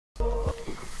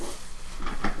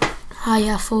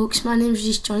Hiya folks, my name's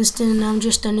Reese Johnston and I'm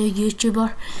just a new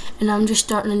YouTuber and I'm just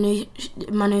starting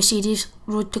my new series,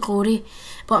 Road to Glory.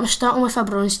 But I'm starting with a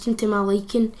bronze team to my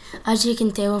liking. As you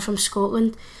can tell, I'm from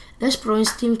Scotland. This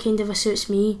bronze team kind of suits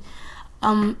me.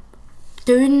 I'm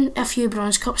doing a few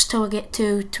bronze cups till I get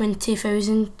to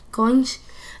 20,000 coins.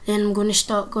 Then I'm going to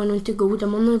start going on to gold.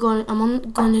 I'm only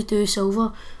going to do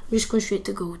silver. I'm just going straight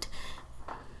to gold.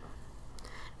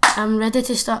 I'm ready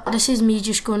to start. This is me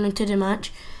just going into the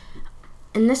match.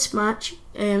 In this match,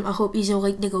 I hope you all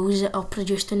like the goals that are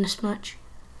produced in this match.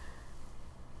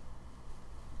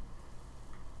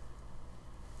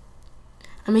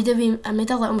 I made a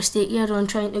little mistake here on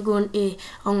trying to go into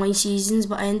online seasons,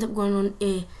 but I ended up going on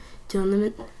a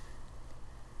tournament.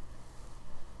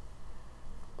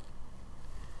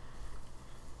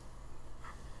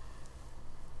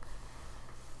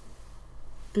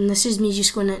 And this is me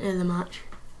just going into the match.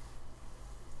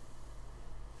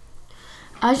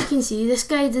 As you can see, this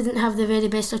guy didn't have the very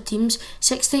best of teams.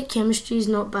 6-8 chemistry is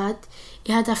not bad.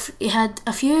 He had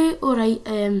a few alright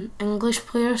English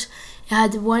players. He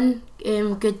had one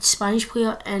good Spanish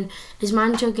player, and his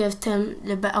manager gave him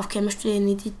the bit of chemistry he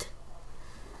needed.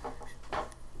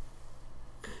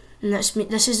 And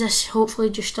this is hopefully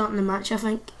just starting the match, I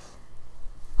think.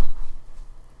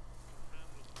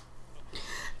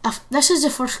 This is the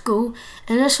first goal,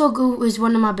 and this goal was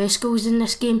one of my best goals in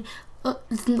this game. A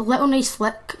little nice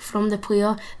flick from the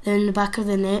player in the back of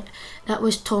the net. That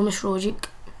was Rogic.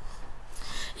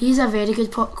 He's a very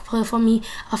good player for me.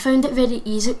 I found it very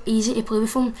easy to play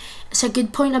with him. It's a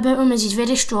good point about him is he's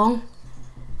very strong.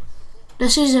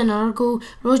 This is another goal.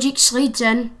 Rogic slides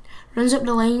in, runs up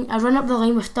the line. I run up the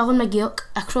line with Dylan McGeoch.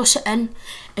 I cross it in,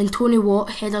 and Tony Watt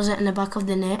headers it in the back of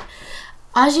the net.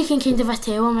 As you can kind of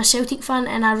tell, I'm a Celtic fan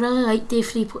and I really like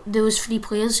those three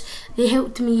players. They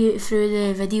helped me out through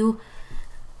the video.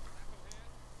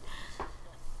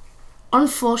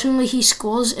 Unfortunately, he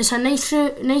scores. It's a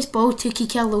nice ball to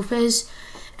Kike Lopez,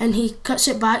 and he cuts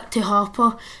it back to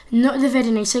Harper. Not the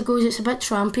very nice of goals. It's a bit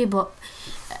trampy, but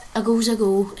a goal's a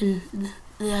goal in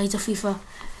the eyes of FIFA.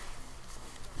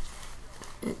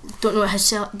 Don't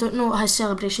know what his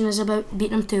celebration is about.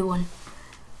 Beating him 2-1.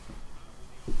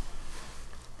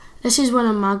 This is one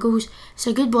of my goals. It's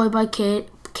a good ball by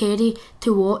Kerry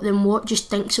to Watt. Then Watt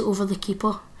just dinks it over the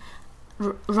keeper.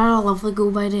 Rather lovely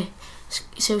goal by the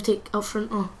Celtic up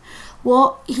front.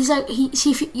 Watt,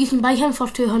 see if you can buy him for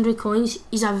 200 coins.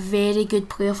 He's a very good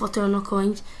player for 200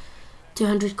 coins.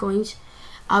 200 coins.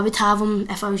 I would have him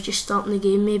if I was just starting the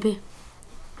game maybe.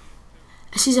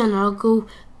 This is another goal.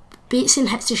 Bateson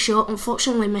hits the shot,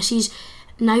 unfortunately misses.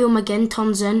 Niall McGinn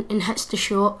turns in and hits the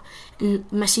shot and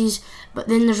misses, but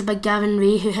then there's a big Gavin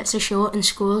Ray who hits a shot and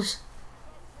scores.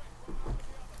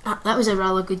 That was a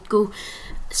rather good goal.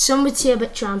 Some would say a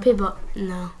bit trampy, but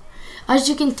no. As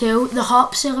you can tell, the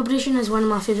harp celebration is one of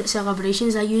my favourite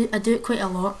celebrations. I do it quite a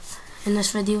lot in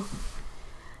this video.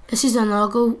 This is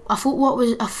another goal. I thought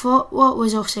what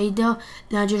was offside there,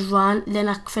 then I just ran, then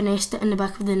I finessed it in the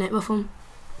back of the net with him.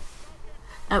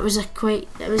 It was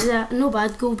a no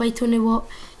bad goal by Tony Watt.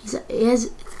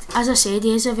 As I said,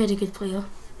 he is a very good player.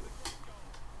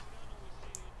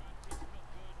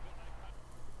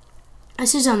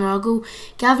 This is another goal.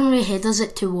 Gavin Ray headers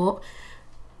it to Watt.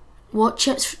 Watt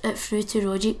chips it through to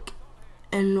Rogic,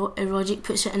 and Rogic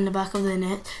puts it in the back of the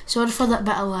net. Sorry for that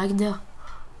bit of lag there.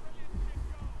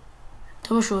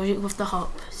 Rogic with the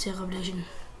harp celebration.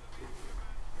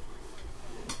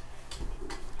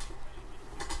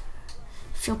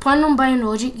 If you're planning on buying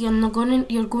Rogic,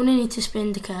 you're going to need to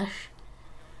spend the cash.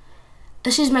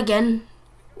 This is McGinn.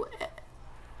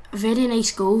 Very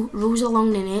nice goal. Rolls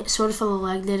along the net. Sorry for the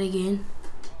lag there again.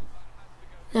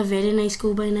 A very nice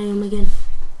goal by Niall McGinn.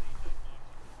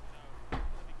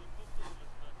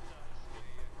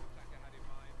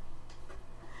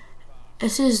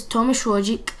 This is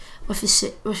Rogic with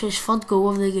his third goal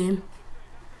of the game.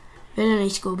 Very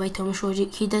nice goal by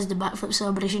Rogic. He does the backflip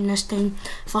celebration this time.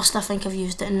 First I think I've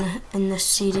used it in this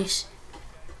series.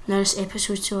 No, this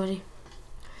episode, sorry.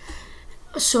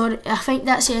 I think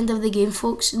that's the end of the game,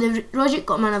 folks. Rogic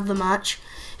got man of the match.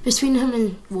 Between him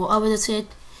and Watt, I would have said.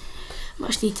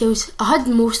 Much details. I had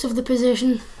most of the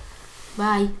possession.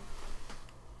 Bye.